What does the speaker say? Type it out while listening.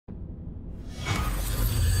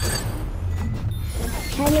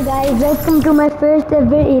Hello guys, welcome to my first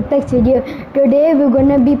ever Apex video. Today we're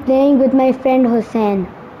gonna be playing with my friend Hussein.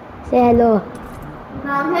 Say hello.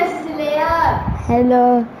 नाम है Slayer. Hello.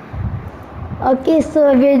 Okay,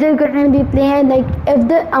 so we're just gonna be playing we're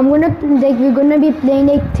gonna be playing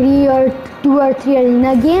like two or three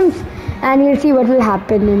arena games, and we'll see what will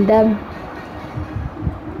happen in them.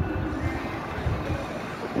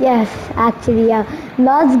 Yes, actually, yeah.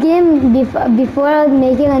 Last game before I was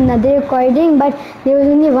making another recording, but there was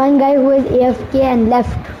only one guy who was AFK and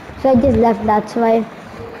left, so I just left. That's why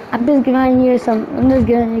I'm just giving you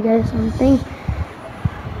guys something.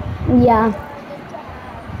 Yeah.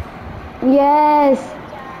 Yes.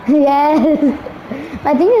 Yes.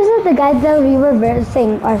 I think this is the guy that we were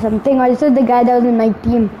versing or something, or this is the guy that was in my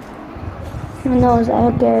team. Who knows? I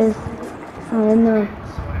don't care. I don't know.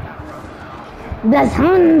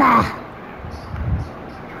 Blazonda!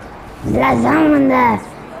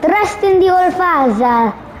 Trust in the old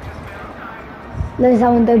father. The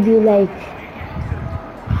sound of you like.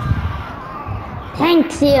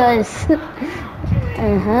 Thanks, yours.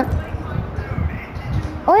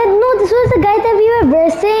 Oh no, this was the guy that we were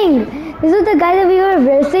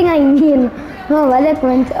versing. I mean. Oh, Valak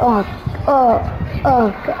went.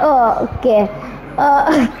 Okay.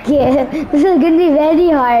 Okay, this is going to be very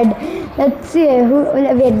hard. Let's see.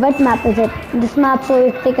 Wait, what map is it? This map, so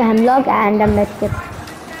we take a hemlock and a medkit.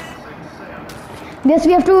 Yes,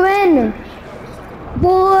 we have to win.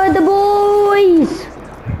 For the boys.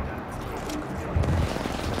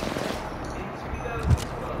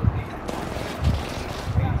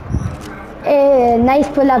 Nice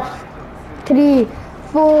pull-ups. 3,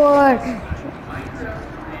 4.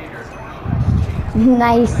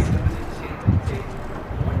 Nice.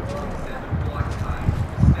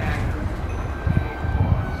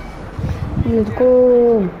 Let's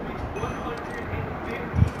go.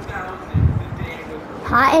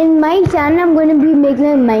 In my channel, I'm going to be making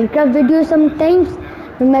a Minecraft video sometimes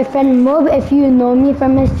with my friend Mob. If you know me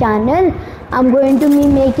from his channel, I'm going to be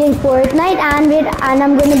making Fortnite and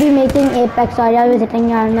I'm going to be making Apex. Sorry, I was hitting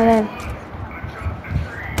you on the way.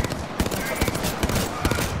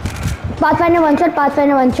 Pathfinder one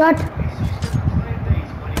shot.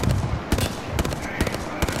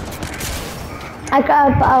 Okay,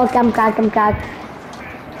 I'm cracked.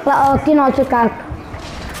 Can also crack.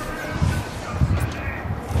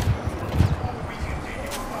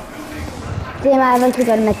 Same, I have also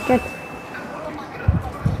got a medkit.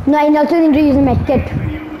 No, I also need to use a medkit.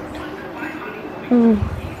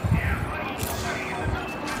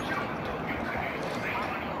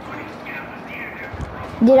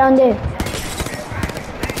 Get on there.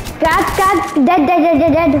 Crack. Dead.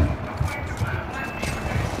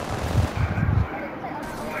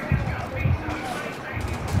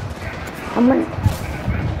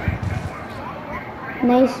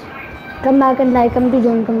 Nice. Come back and like, come to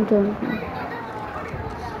zone.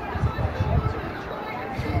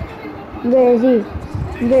 Where is he?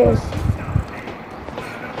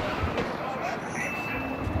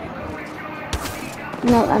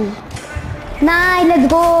 No, nice, let's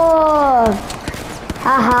go!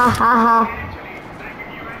 Ha.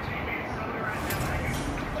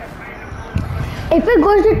 If it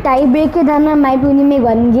goes to tiebreaker, then I might only make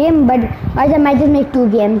one game, but I might just make 2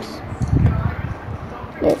 games.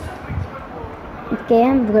 Yes. Okay,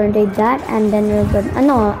 I'm going to take that, and then we're going to...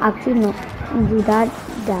 no, actually no. Do that.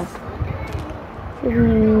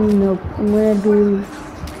 Nope, I'm going to do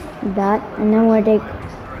that, and then I'm going to take...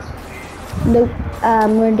 Nope,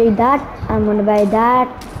 I'm going to take that. I'm going to buy that,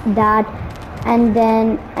 and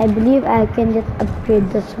then I believe I can just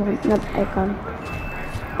upgrade this one. Nope, I can't.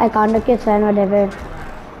 Okay, fine, whatever.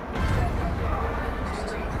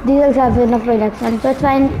 These also have enough for next one, so it's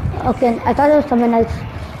fine. Okay, I thought it was someone else.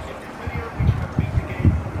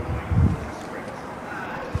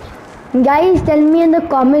 Guys, tell me in the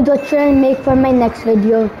comments what should I make for my next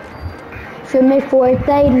video. Should I make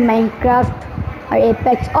Fortnite, Minecraft, or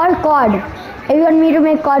Apex, or COD? If you want me to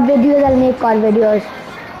make COD videos, I'll make COD videos.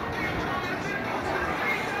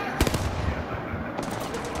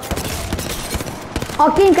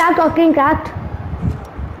 Octane cracked.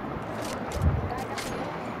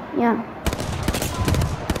 Yeah.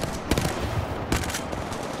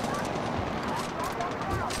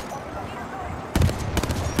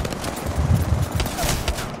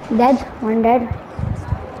 One dead.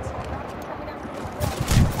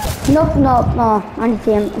 Nope, no, on the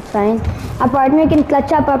same, it's fine. Our partner can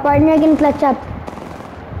clutch up.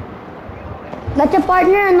 Clutch up,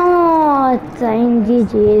 partner, no, it's fine,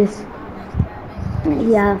 GG's.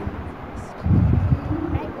 Yeah.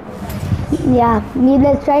 Yeah,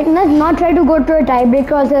 let's not try to go to a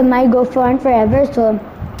tiebreaker, or it might go on forever. So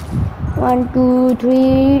 1, 2,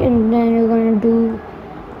 3, and then you're gonna do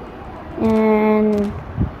and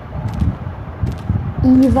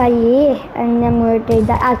EVA, and I'm gonna take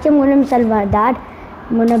that. Actually, I'm gonna sell that.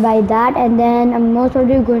 I'm gonna buy that, and then I'm most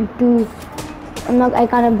probably going to. I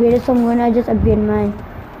can't upgrade it, so I'm gonna just upgrade mine.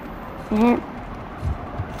 Yeah.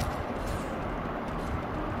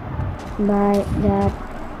 Buy that.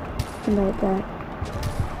 Buy that.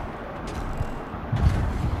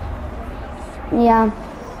 Yeah.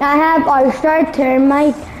 I have All-Star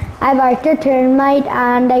Thermite. I have All-Star Thermite,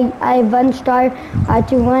 and I have 1-star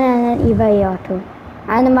R21 and an EVA auto.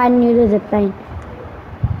 And I might use a zipline.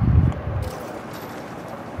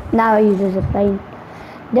 Now I use a zipline.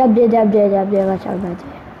 Dub, watch out, buddy.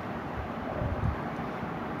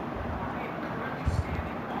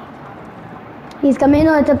 He's coming.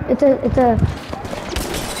 No, it's a.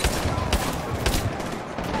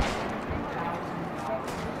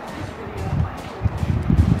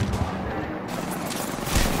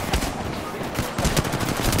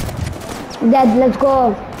 Dead. Let's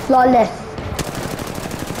go. Flawless.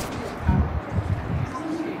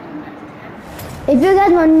 If you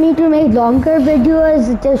guys want me to make longer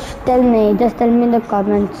videos, just tell me. Just tell me in the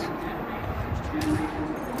comments.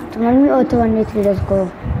 It's 1v3, let's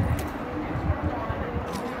go.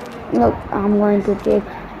 Look, I'm going to take.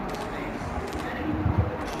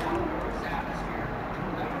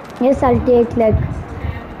 Yes, I'll take like.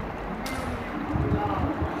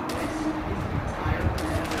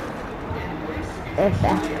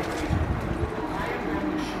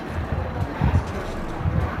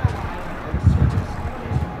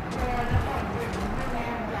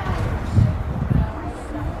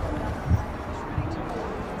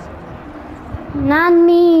 Not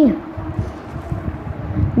me.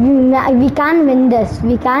 We can't win this.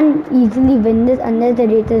 We can't easily win this unless the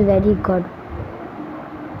rate is very good.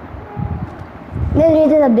 The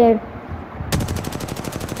rate is up there.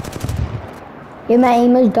 Here my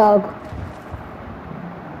aim is dog.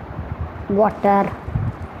 Water.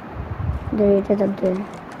 The rate is up there.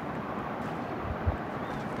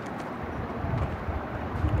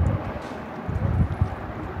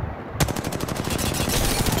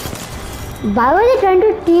 Why were they trying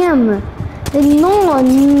to TM?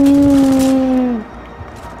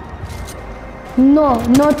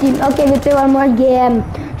 No team. Okay, we play one more game.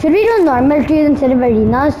 Should we do normal trees instead of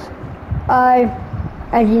arenas? Or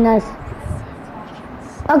arenas?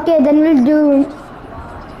 Okay, then we'll do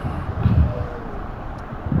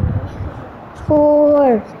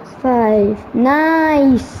 4, 5.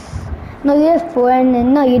 Nice. No, you did 4 and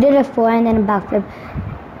then you did a 4 and then a backflip.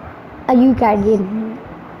 You carried it.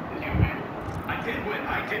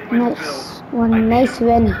 Nice. One nice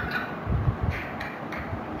win.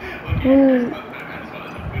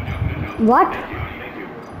 What?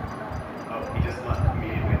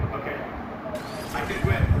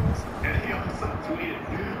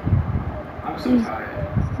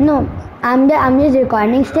 No, I'm just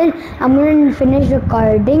recording still. I'm gonna finish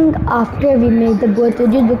recording after we make the both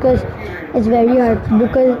videos because it's very hard.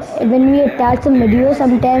 Because when we attach some video,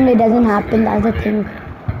 sometimes it doesn't happen. That's the thing.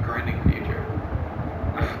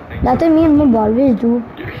 That's what me and Mob always do.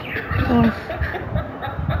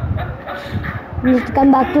 Let's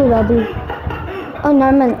come back to lobby. Oh,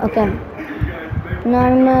 normal. Okay.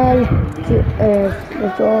 Normal.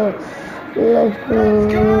 Let's go. Let's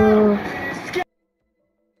go.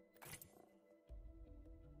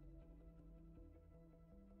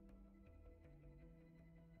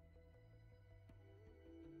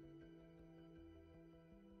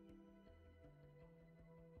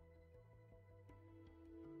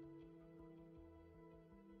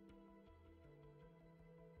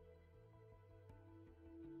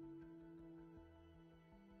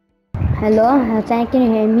 Hello, Hassan, can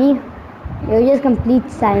you hear me? You're just complete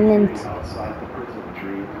silence.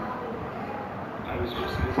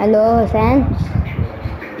 Hello, Hassan?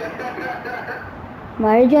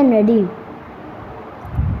 Why are you unready?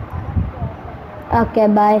 Okay,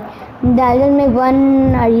 bye. I'll just make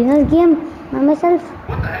one arena game by myself.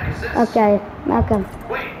 Okay, welcome.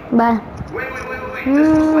 Bye.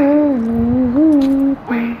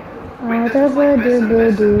 Wait,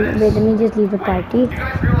 let me just leave the party.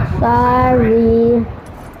 Sorry.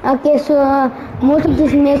 Okay, so most of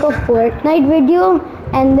this make a Fortnite video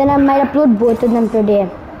and then I might upload both of them today.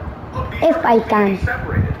 If I can.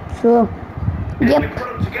 So, yep.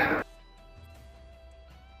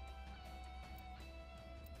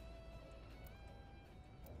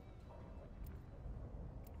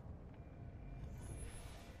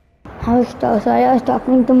 Sorry, I was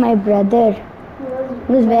talking to my brother. It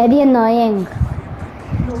was very annoying.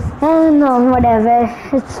 Oh no, whatever.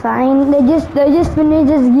 It's fine. They just finished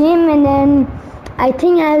this game and then I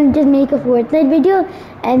think I'll just make a Fortnite video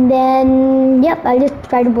and then yep, I'll just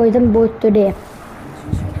try to post them both today.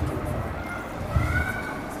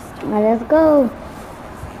 Now let's go.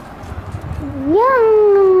 Yeah.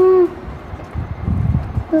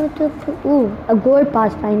 Ooh, a gold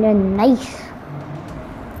pathfinder, nice.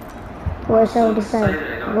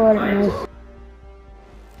 475 gold, nice.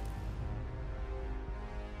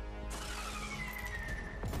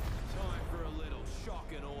 Time for a little shock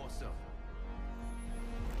and awesome.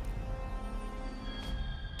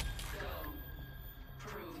 Go.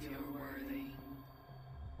 Prove you're worthy.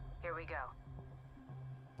 Here we go.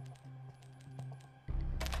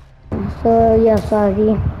 So yeah,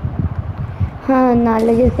 sorry. Now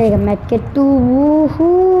let's just take a medkit too.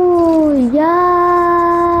 Woohoo!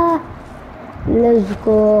 Yeah! Let's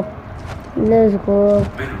go. Let's go.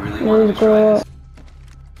 Let's go.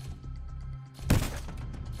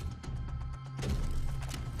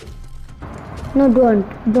 No,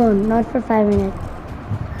 don't. Not for 5 minutes.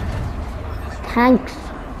 Thanks.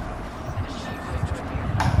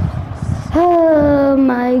 Oh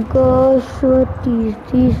my gosh, what is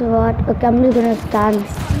this? What? Okay, I'm just gonna stand.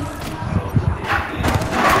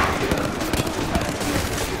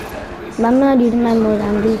 I'm not using my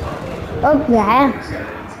Mozambique. Okay.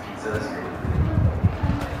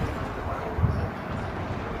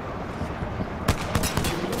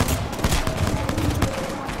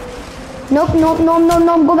 Nope.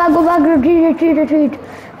 Go back. Retreat.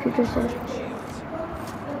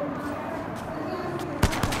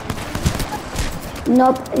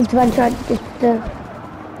 Nope, it's one shot. It's the...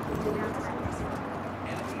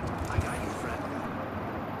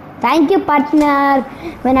 Thank you, partner.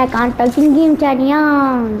 When I can't talk in game chat,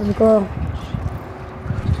 yeah. Let's go.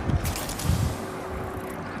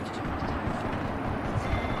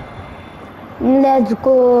 Let's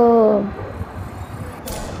go.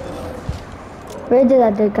 Where's the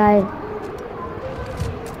other guy?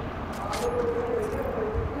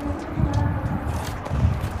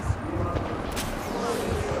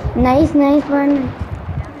 Nice one.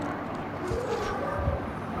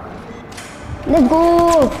 Let's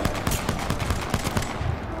go.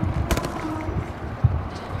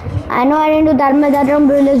 I know I didn't do that much that round,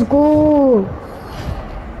 bro. Let's go.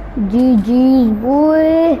 GG's,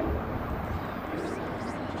 boy.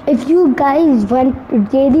 If you guys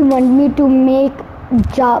really want me to make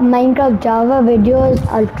Minecraft Java videos,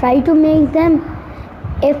 I'll try to make them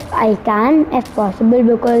if I can, if possible,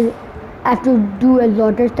 because I have to do a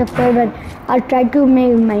lot of stuff there, but I'll try to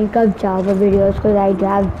make Minecraft Java videos because I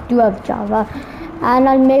do have Java, and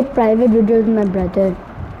I'll make private videos with my brother.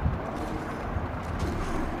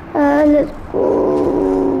 Let's go.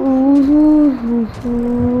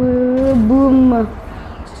 Boom.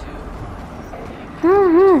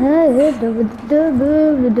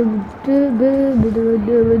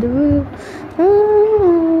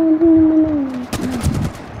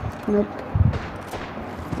 Nope.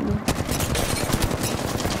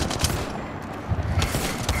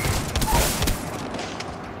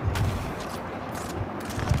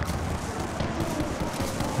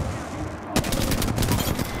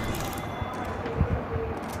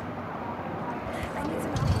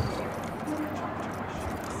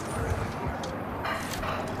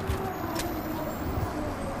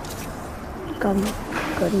 Come.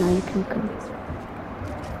 Good, now you can come.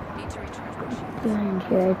 Behind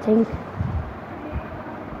here, I think.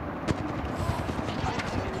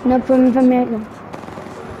 No, from here. No.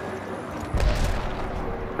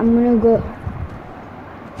 I'm gonna go.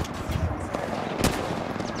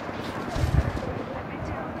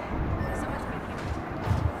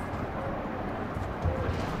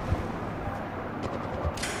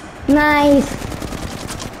 Nice.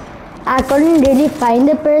 I couldn't really find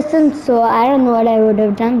the person, so I don't know what I would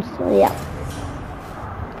have done. So yeah.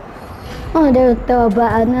 Oh, there's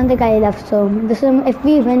another guy left. So this is, if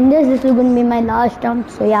we win this is going to be my last round.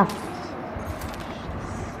 So yeah,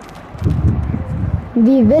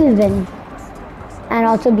 we will win, and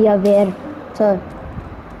also be aware. So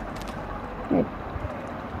let's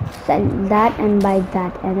sell that and buy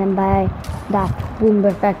that, and then buy that. Boom,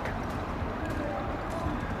 perfect.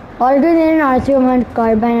 Alternate and R301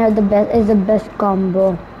 carbine are the best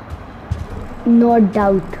combo, no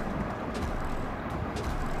doubt.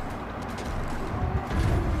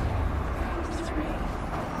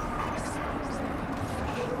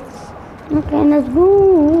 Okay, let's go.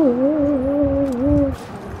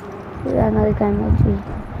 Another kind of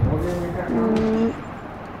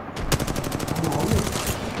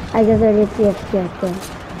I guess I did CFK.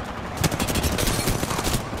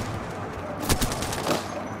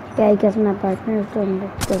 Okay, I guess my partner is doing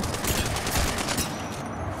this too.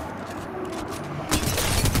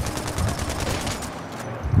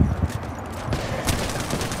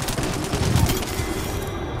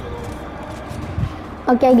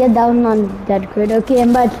 Okay, get down on that grid. Okay,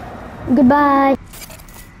 but goodbye.